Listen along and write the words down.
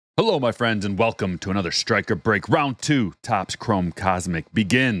Hello, my friends, and welcome to another Stryker break. Round 2, Topps Chrome Cosmic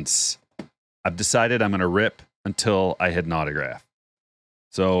begins. I've decided I'm going to rip until I hit an autograph.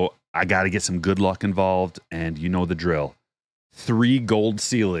 So I got to get some good luck involved, and you know the drill. 3 gold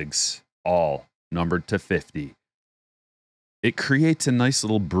Sealigs, all numbered to 50. It creates a nice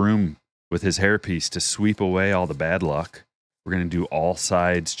little broom with his hairpiece to sweep away all the bad luck. We're going to do all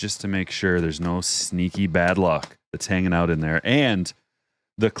sides just to make sure there's no sneaky bad luck that's hanging out in there. And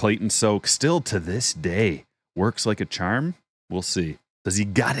the Clayton soak still to this day works like a charm. We'll see. Does he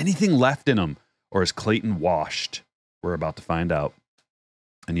got anything left in him, or is Clayton washed? We're about to find out.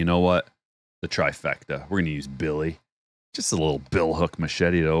 And you know what? The trifecta. We're going to use Billy. Just a little bill hook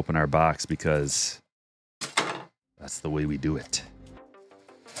machete to open our box because that's the way we do it.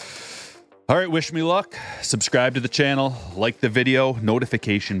 All right, wish me luck. Subscribe to the channel. Like the video.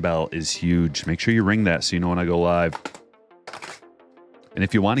 Notification bell is huge. Make sure you ring that so you know when I go live. And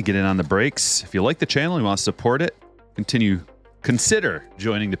if you want to get in on the breaks, if you like the channel and you want to support it, consider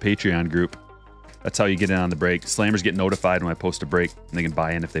joining the Patreon group. That's how you get in on the break. Slammers get notified when I post a break, and they can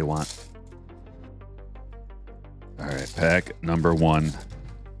buy in if they want. All right, pack number 1.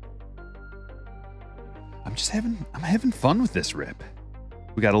 I'm having fun with this rip.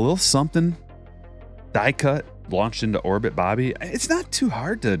 We got a little something, die cut, launched into orbit Bobby. It's not too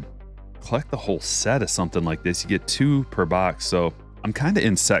hard to collect the whole set of something like this. You get 2 per box, so I'm kind of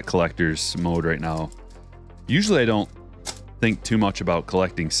in set collectors mode right now. Usually I don't think too much about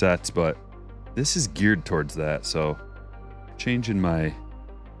collecting sets, but this is geared towards that, so changing my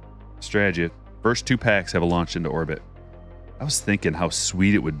strategy. First 2 packs have a launch into orbit. I was thinking how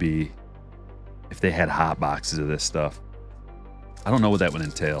sweet it would be if they had hot boxes of this stuff. I don't know what that would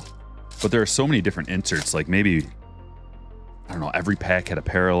entail, but there are so many different inserts, like maybe, I don't know, every pack had a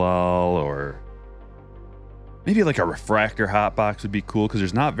parallel, or maybe like a refractor hot box would be cool because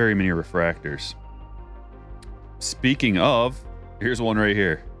there's not very many refractors. Speaking of, here's one right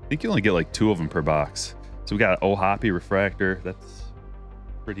here. I think you only get like 2 of them per box. So we got an Oh Hoppy refractor. That's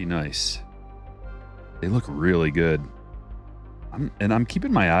pretty nice. They look really good. I'm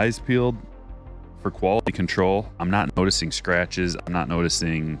keeping my eyes peeled for quality control. I'm not noticing scratches. I'm not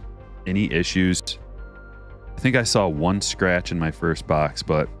noticing any issues. I think I saw 1 scratch in my first box,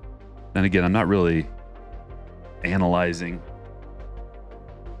 but then again, I'm not really analyzing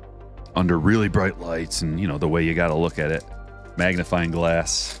under really bright lights and, you know, the way you got to look at it, magnifying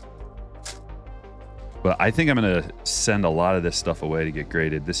glass. But I think I'm going to send a lot of this stuff away to get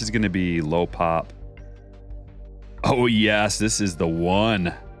graded. This is going to be low pop. Oh yes, this is the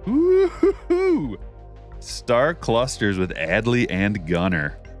one. Woo-hoo-hoo. Star clusters with Adley and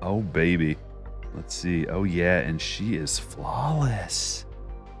Gunner. Oh baby. Let's see. Oh yeah, and she is flawless.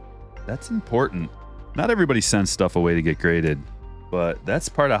 That's important. Not everybody sends stuff away to get graded, but that's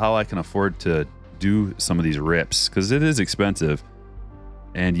part of how I can afford to do some of these rips, because it is expensive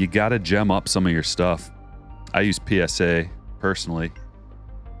and you got to gem up some of your stuff. I use PSA personally.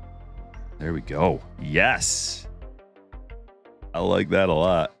 There we go. Yes. I like that a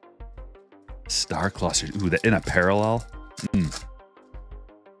lot. Star clusters. Ooh, that in a parallel.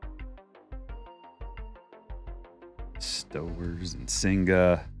 Stowers and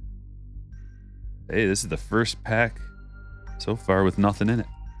Singa. Hey, this is the first pack so far with nothing in it.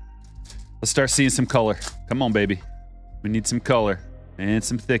 Let's start seeing some color. Come on, baby. We need some color and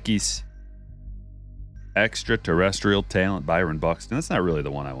some thickies. Extraterrestrial talent, Byron Buxton. That's not really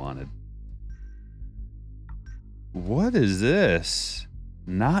the one I wanted. What is this?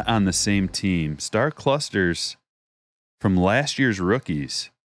 Not on the same team. Star clusters from last year's rookies.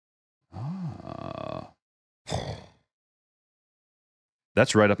 Ah.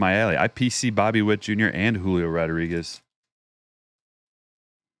 That's right up my alley. I PC Bobby Witt Jr. and Julio Rodriguez.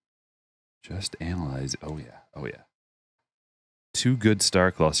 Just analyze. Oh, yeah. Oh, yeah. 2 good star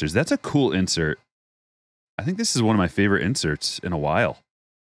clusters. That's a cool insert. I think this is one of my favorite inserts in a while.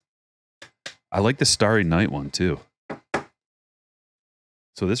 I like the Starry Night one, too.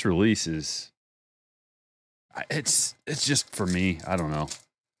 So this release is... It's just for me. I don't know.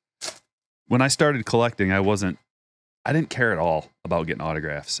 When I started collecting, I didn't care at all about getting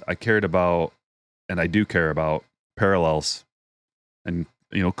autographs. I cared about, and I do care about, parallels and,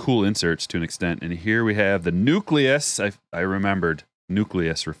 you know, cool inserts to an extent. And here we have the Nucleus. I remembered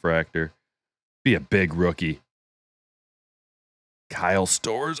Nucleus refractor. Be a big rookie. Kyle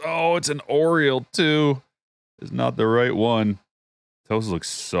Stowers. Oh, it's an Oriole too. It's not the right one. Those look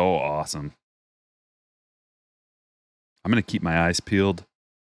so awesome. I'm going to keep my eyes peeled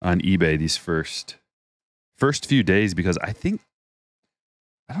on eBay these first few days, because I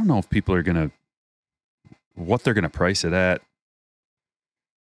don't know if people are going to, what they're going to price it at.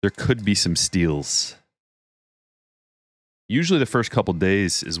 there could be some steals. Usually the first couple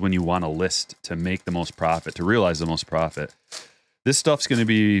days is when you want to list to make the most profit, to realize the most profit. This stuff's going to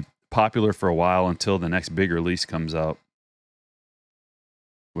be popular for a while until the next big release comes out.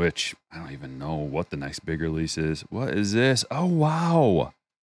 Which, I don't even know what the next big release is. What is this? Oh, wow.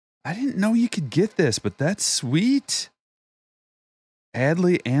 I didn't know you could get this, but that's sweet.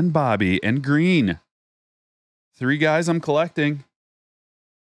 Adley and Bobby and Green. 3 guys I'm collecting.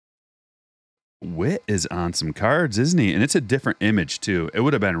 Witt is on some cards, isn't he? And it's a different image, too. It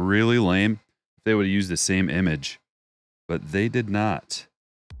would have been really lame if they would have used the same image. But they did not.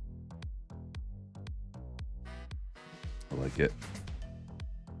 I like it.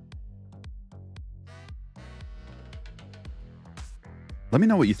 Let me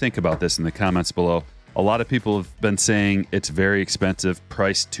know what you think about this in the comments below. A lot of people have been saying it's very expensive,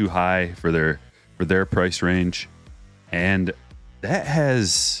 priced too high for their price range. And that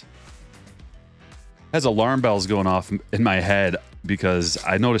has alarm bells going off in my head because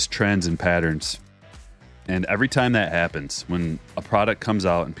I notice trends and patterns. And every time that happens, when a product comes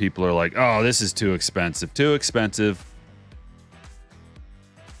out and people are like, oh, this is too expensive,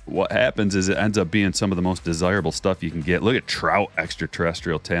 what happens is it ends up being some of the most desirable stuff you can get. Look at Trout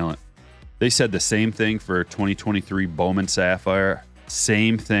Extraterrestrial Talent. They said the same thing for 2023 Bowman Sapphire.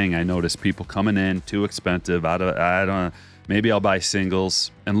 Same thing. I noticed people coming in too expensive. I don't know. Maybe I'll buy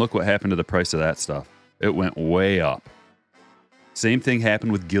singles. And look what happened to the price of that stuff. It went way up. Same thing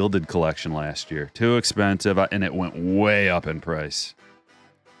happened with Gilded Collection last year. Too expensive, and it went way up in price.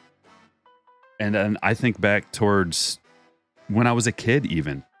 And then I think back towards when I was a kid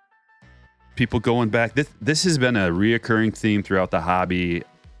even. People going back. This has been a reoccurring theme throughout the hobby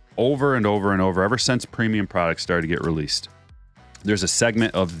over and over and over, ever since premium products started to get released. There's a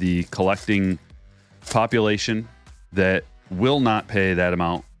segment of the collecting population that will not pay that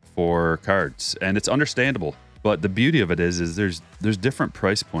amount for cards, and it's understandable. But the beauty of it is there's different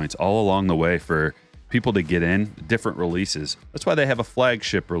price points all along the way for people to get in, different releases. That's why they have a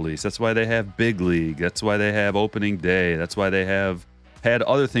flagship release. That's why they have Big League. That's why they have Opening Day. That's why they have had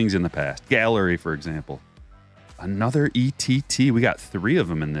other things in the past. Gallery, for example. Another ETT. We got 3 of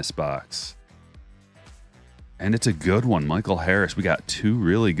them in this box. And it's a good one. Michael Harris. We got 2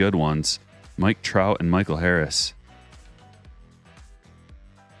 really good ones. Mike Trout and Michael Harris.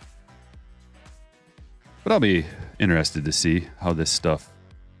 But I'll be interested to see how this stuff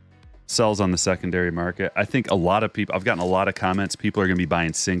sells on the secondary market. I think a lot of people, I've gotten a lot of comments, people are going to be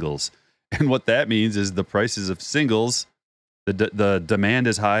buying singles. And what that means is the prices of singles, the demand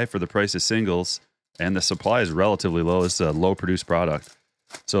is high for the price of singles, and the supply is relatively low. It's a low produced product.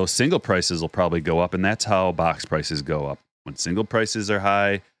 So single prices will probably go up, and that's how box prices go up. When single prices are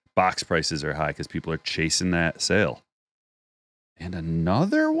high, box prices are high because people are chasing that sale. And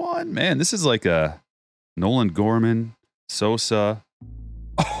another one, man, this is like a Nolan Gorman, Sosa.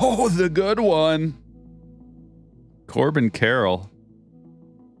 Oh, the good one. Corbin Carroll.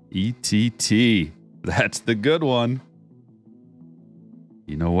 ETT. That's the good one.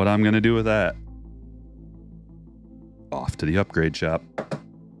 You know what I'm going to do with that? Off to the upgrade shop.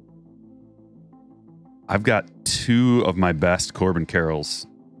 I've got 2 of my best Corbin Carrolls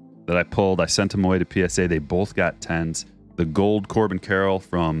that I pulled. I sent them away to PSA. They both got 10s. The gold Corbin Carroll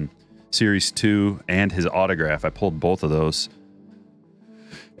from Series 2 and his autograph. I pulled both of those.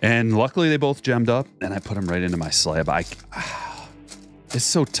 And luckily they both gemmed up, and I put them right into my slab. It's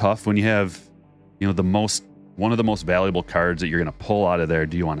so tough when you have, you know, one of the most valuable cards that you're going to pull out of there.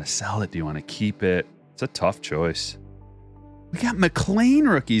 Do you want to sell it? Do you want to keep it? It's a tough choice. We got McLean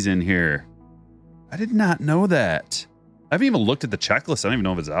rookies in here. I did not know that. I haven't even looked at the checklist. I don't even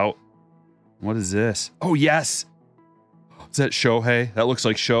know if it's out. What is this? Oh, yes. Is that Shohei? That looks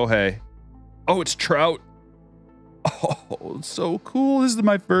like Shohei. Oh, it's Trout. Oh, it's so cool. This is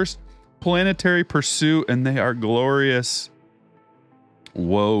my first Planetary Pursuit, and they are glorious.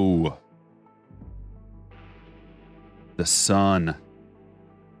 Whoa. The sun.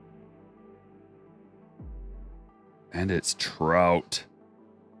 And it's Trout.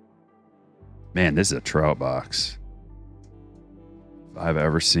 Man, this is a Trout box. If I've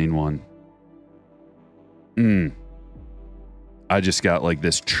ever seen one. I just got like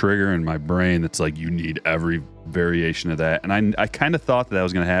this trigger in my brain that's like, you need every variation of that. And I kind of thought that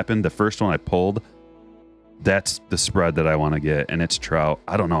was going to happen. The first one I pulled, that's the spread that I want to get. And it's Trout.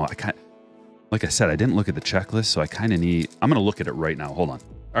 I don't know. Like I said, I didn't look at the checklist, so I kind of need, I'm going to look at it right now. Hold on.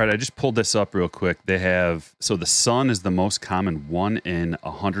 All right, I just pulled this up real quick. They have, so the sun is the most common, 1 in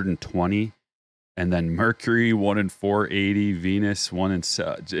 120. And then Mercury, 1 in 480. Venus, 1 in,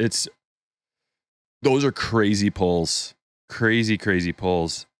 those are crazy pulls. Crazy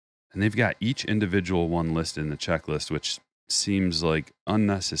pulls. And they've got each individual one listed in the checklist, which seems like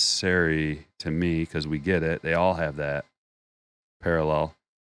unnecessary to me because we get it. They all have that parallel.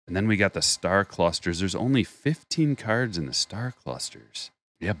 And then we got the star clusters. There's only 15 cards in the star clusters.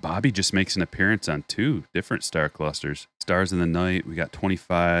 Yeah, Bobby just makes an appearance on 2 different star clusters. Stars in the Night, we got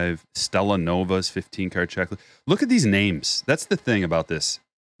 25. Stella Nova's 15-card checklist. Look at these names. That's the thing about this.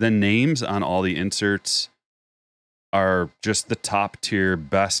 The names on all the inserts are just the top tier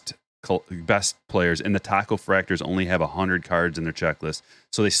best players, and the Taco Fractors only have 100 cards in their checklist,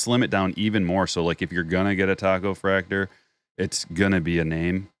 so they slim it down even more. So like if you're gonna get a Taco Fractor, it's gonna be a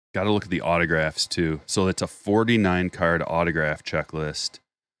name. Got to look at the autographs too. So it's a 49 card autograph checklist.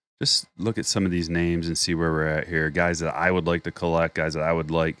 Just look at some of these names and see where we're at here. Guys that I would like to collect, guys that I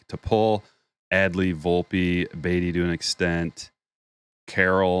would like to pull: Adley, Volpe, Beatty to an extent,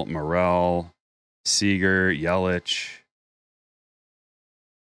 Carroll, Morel, Seager, Yelich,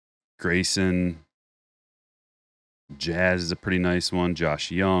 Grayson. Jazz is a pretty nice one.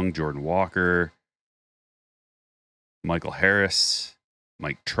 Josh Young, Jordan Walker, Michael Harris,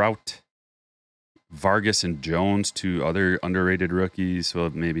 Mike Trout, Vargas and Jones, 2 other underrated rookies. So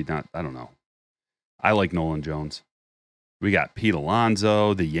maybe not, I don't know. I like Nolan Jones. We got Pete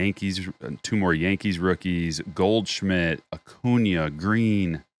Alonso, the Yankees, 2 more Yankees rookies: Goldschmidt, Acuna,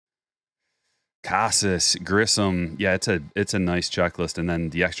 Green, Casas, Grissom. Yeah, it's a nice checklist. And then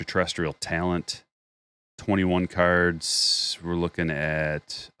the extraterrestrial talent, 21 cards. We're looking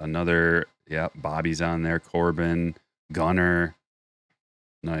at another, Bobby's on there, Corbin, Gunner,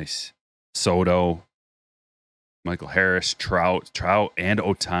 nice, Soto, Michael Harris, Trout, and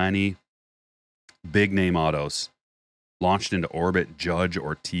Ohtani. Big name autos. Launched into orbit: Judge,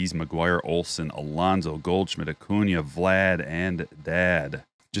 Ortiz, McGuire, Olsen, Alonso, Goldschmidt, Acuna, Vlad, and Dad.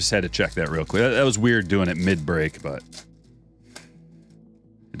 Just had to check that real quick. That was weird doing it mid-break, but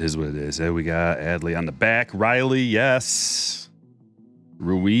it is what it is. We got Adley on the back. Riley, yes.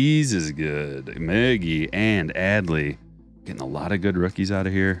 Ruiz is good. Miggy and Adley. Getting a lot of good rookies out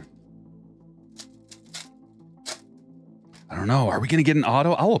of here. I don't know. Are we going to get an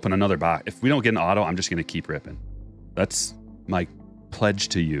auto? I'll open another box. If we don't get an auto, I'm just going to keep ripping. That's my pledge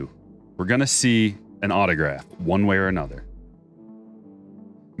to you. We're going to see an autograph one way or another.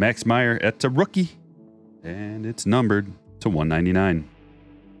 Max Meyer, it's a rookie. And it's numbered to 199.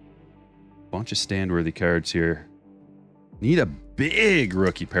 Bunch of stand-worthy cards here. Need a big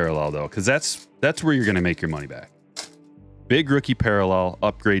rookie parallel, though, because that's where you're going to make your money back. Big rookie parallel,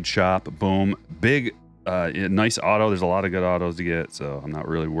 upgrade shop, boom. Big, nice auto. There's a lot of good autos to get, so I'm not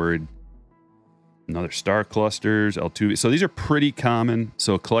really worried. Another star clusters, L2. So these are pretty common.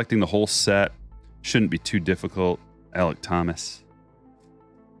 So collecting the whole set shouldn't be too difficult. Alec Thomas.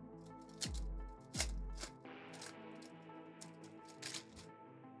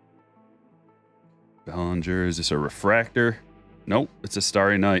 Bellinger, is this a refractor? Nope, it's a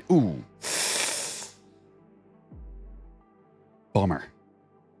Starry Night. Ooh. Bummer.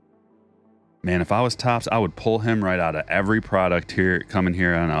 Man, if I was Topps, I would pull him right out of every product here coming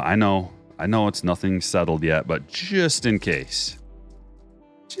here. I know it's nothing settled yet, but just in case.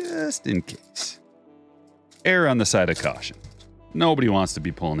 Just in case. Err on the side of caution. Nobody wants to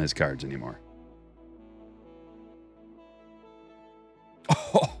be pulling his cards anymore.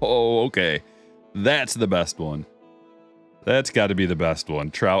 Oh, okay. That's the best one. That's got to be the best one.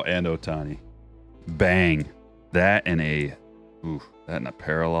 Trout and Ohtani. Bang. That and a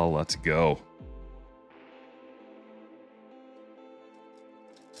parallel. Let's go.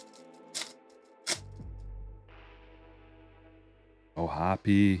 Oh,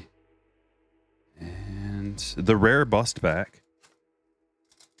 Hoppy. And the rare bust back.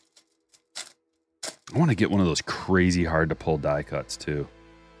 I want to get one of those crazy hard to pull die cuts too.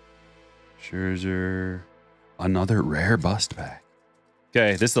 Scherzer. Another rare bust back.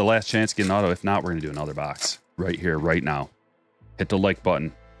 Okay, this is the last chance to get an auto. If not, we're going to do another box right here, right now. Hit the like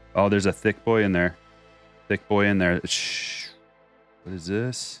button. Oh, there's a thick boy in there. Thick boy in there. Shh. What is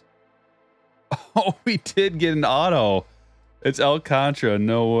this? Oh, we did get an auto. It's Alcantara.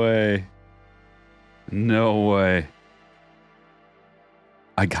 No way. No way.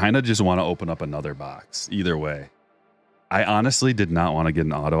 I kind of just want to open up another box. Either way. I honestly did not want to get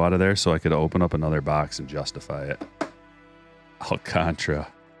an auto out of there so I could open up another box and justify it.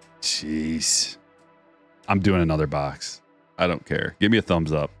 Alcantara. Jeez. I'm doing another box. I don't care. Give me a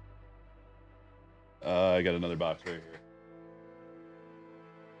thumbs up. I got another box right here.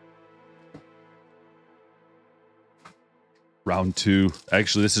 Round 2.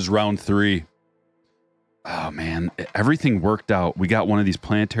 Actually, this is round 3. Oh, man. Everything worked out. We got one of these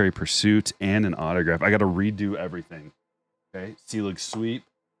planetary pursuits and an autograph. I got to redo everything. Okay. Selig sweep.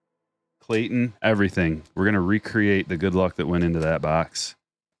 Clayton, everything. We're going to recreate the good luck that went into that box.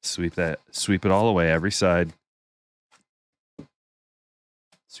 Sweep it all away, every side.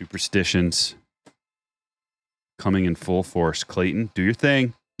 Superstitions coming in full force. Clayton, do your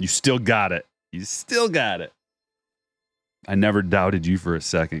thing. You still got it. You still got it. I never doubted you for a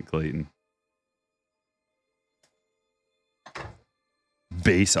second, Clayton.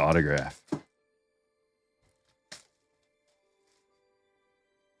 Base autograph.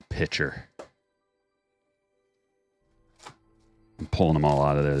 Pitcher. I'm pulling them all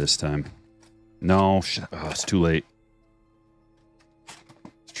out of there this time. No, it's too late.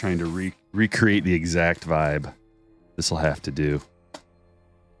 Just trying to recreate the exact vibe. This will have to do.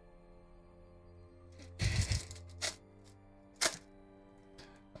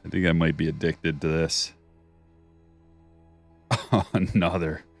 I think I might be addicted to this.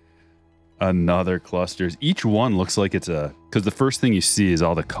 Another clusters. Each one looks like it's because the first thing you see is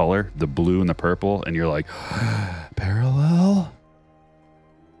all the color, the blue and the purple, and you're like, parallel?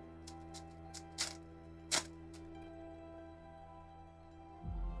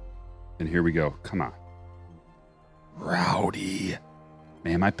 And here we go. Come on. Rowdy.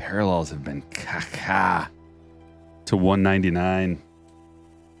 Man, my parallels have been caca to 199.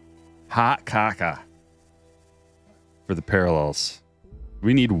 Hot caca for the parallels.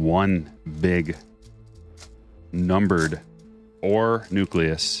 We need one big numbered or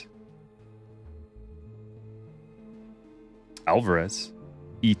nucleus. Alvarez.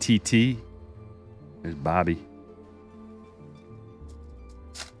 ETT. There's Bobby.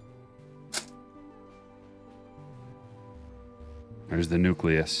 There's the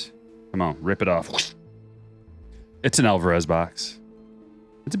nucleus. Come on, rip it off. It's an Alvarez box.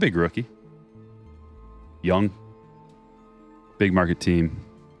 It's a big rookie. Young. Big market team.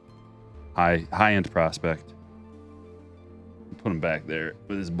 High-end prospect. Put him back there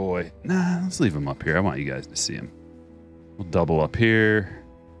with his boy. Nah, let's leave him up here. I want you guys to see him. We'll double up here.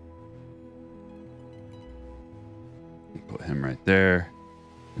 Put him right there.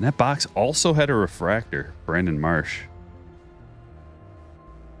 And that box also had a refractor. Brandon Marsh.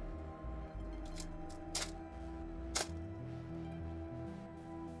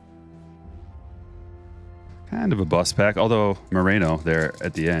 Kind of a bust pack, although Moreno there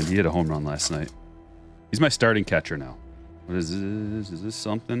at the end, he hit a home run last night. He's my starting catcher now. What is this? Is this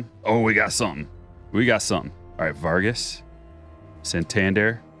something? Oh, we got something. We got something. All right, Vargas,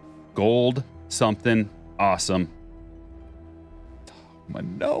 Santander, gold, something awesome.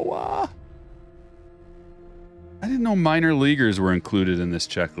 Manoah. I didn't know minor leaguers were included in this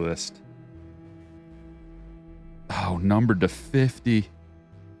checklist. Oh, numbered to 50.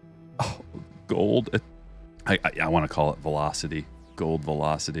 Oh, gold. I want to call it velocity. Gold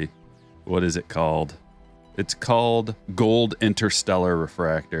velocity. What is it called? It's called gold interstellar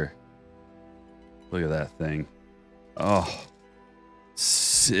refractor. Look at that thing. Oh,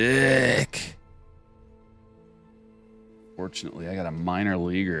 sick. Fortunately, I got a minor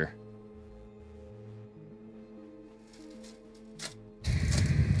leaguer.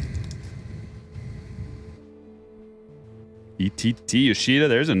 ETT Yoshida,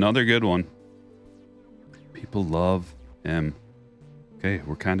 there's another good one. People love him. Okay,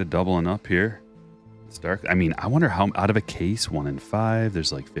 we're kind of doubling up here. It's dark. I mean, I wonder how out of a case, 1 in 5.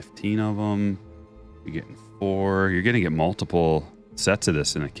 There's like 15 of them. You're getting 4. You're going to get multiple sets of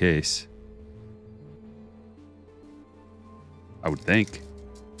this in a case. I would think.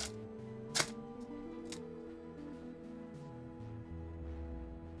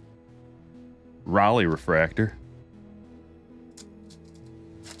 Raleigh refractor.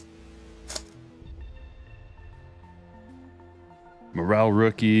 Morale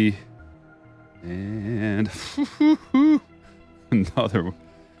rookie. And another one.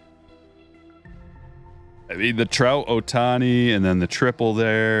 I mean, the Trout, Ohtani, and then the triple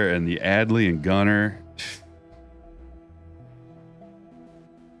there, and the Adley and Gunner.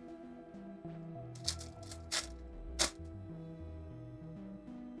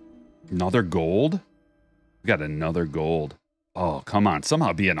 Another gold? We got another gold. Oh, come on.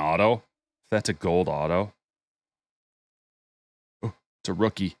 Somehow be an auto. If that's a gold auto. Oh, it's a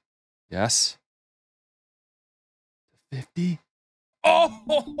rookie. Yes. 50.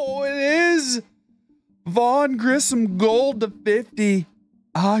 Oh, it is. Vaughn Grissom gold to 50.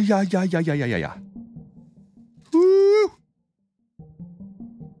 Ah, yeah. Woo.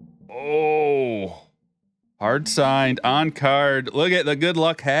 Oh. Hard signed on card. Look at the good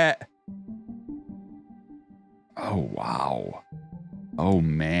luck hat. Oh, wow. Oh,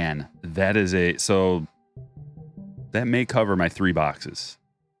 man. That is so that may cover my 3 boxes.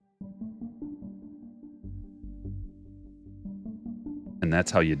 And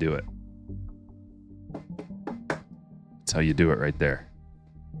that's how you do it. That's how you do it right there.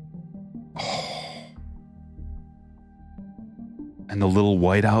 Oh. And the little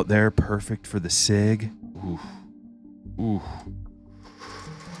white out there, perfect for the SIG. Ooh. Ooh.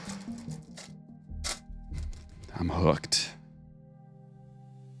 I'm hooked.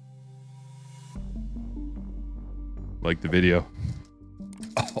 Like the video.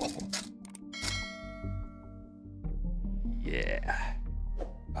 Oh. Yeah.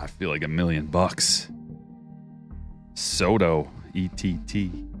 I feel like $1 million. Soto, ETT.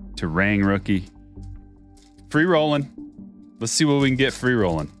 Terang rookie. Free rolling. Let's see what we can get free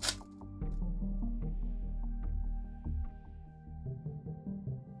rolling.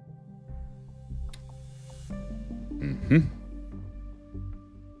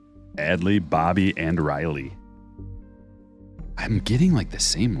 Adley, Bobby, and Riley. I'm getting like the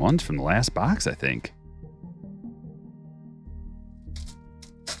same ones from the last box, I think.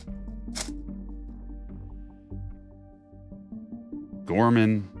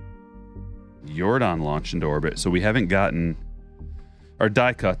 Gorman, Jordan launched into orbit. So we haven't gotten our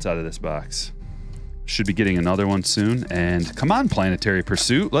die cuts out of this box. Should be getting another one soon. And come on, Planetary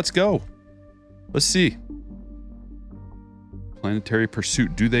Pursuit. Let's go. Let's see. Planetary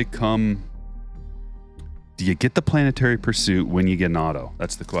Pursuit. Do they come? Do you get the Planetary Pursuit when you get an auto?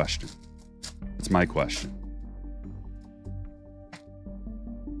 That's the question. That's my question.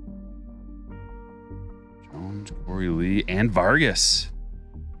 Jones, Corey Lee, and Vargas.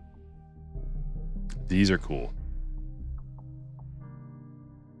 These are cool.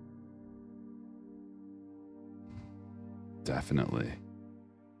 Definitely.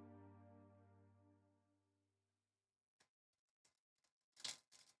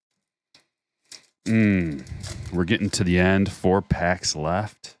 We're getting to the end. 4 packs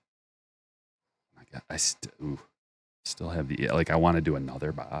left. My God, I still have the, like, I want to do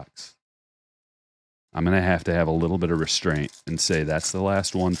another box. I'm going to have a little bit of restraint and say that's the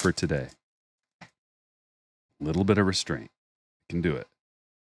last one for today. Little bit of restraint. I can do it.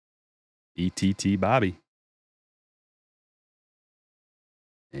 ETT Bobby.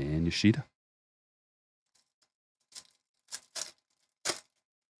 And Yoshida.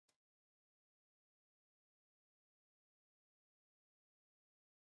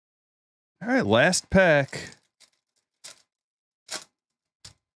 All right, last pack.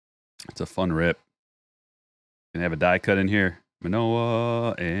 It's a fun rip. Gonna have a die cut in here.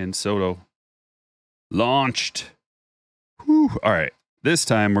 Manoah and Soto. Launched. Whew. All right, this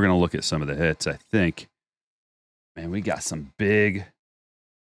time we're gonna look at some of the hits, I think. Man, we got some big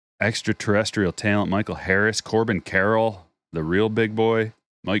extraterrestrial talent. Michael Harris, Corbin Carroll, the real big boy.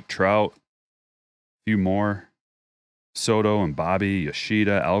 Mike Trout. A few more. Soto and Bobby,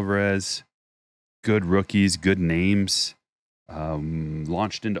 Yoshida, Alvarez. Good rookies, good names.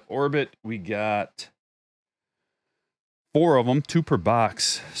 Launched into orbit. We got 4 of them, 2 per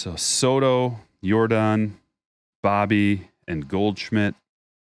box. So Soto, Jordan, Bobby, and Goldschmidt.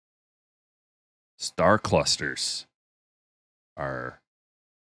 Star clusters are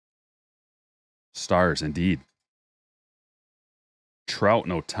stars indeed. Trout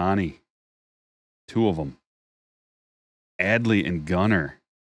and Ohtani, 2 of them. Adley and Gunner,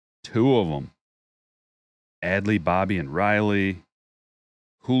 2 of them. Adley, Bobby, and Riley.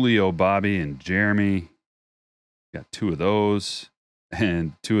 Julio, Bobby, and Jeremy. Got 2 of those.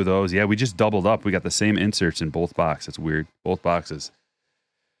 And 2 of those. Yeah, we just doubled up. We got the same inserts in both boxes. It's weird. Both boxes.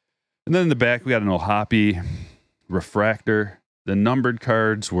 And then in the back, we got an Ohapi refractor. The numbered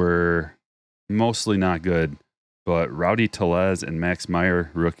cards were mostly not good. But Rowdy Tellez and Max Meyer,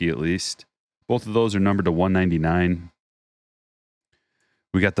 rookie at least. Both of those are numbered to 199.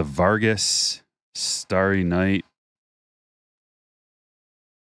 We got the Vargas Starry Night.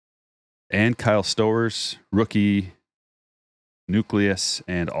 And Kyle Stowers, rookie Nucleus,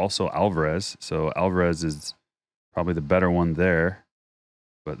 and also Alvarez. So Alvarez is probably the better one there.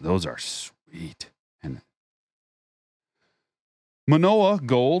 But those are sweet. And Manoah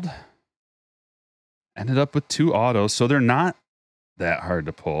Gold ended up with 2 autos. So they're not that hard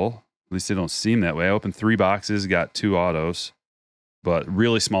to pull. At least they don't seem that way. I opened 3 boxes, got 2 autos. But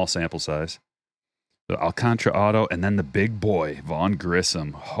really small sample size. The Alcantara auto, and then the big boy, Vaughn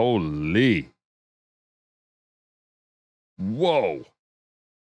Grissom. Holy. Whoa.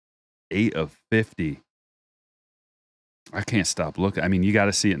 8 of 50. I can't stop looking. I mean, you got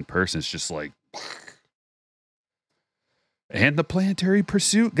to see it in person. It's just like. And the Planetary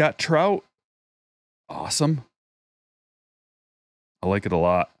Pursuit got Trout. Awesome. I like it a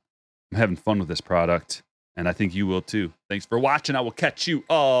lot. I'm having fun with this product, and I think you will too. Thanks for watching. I will catch you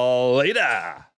all later.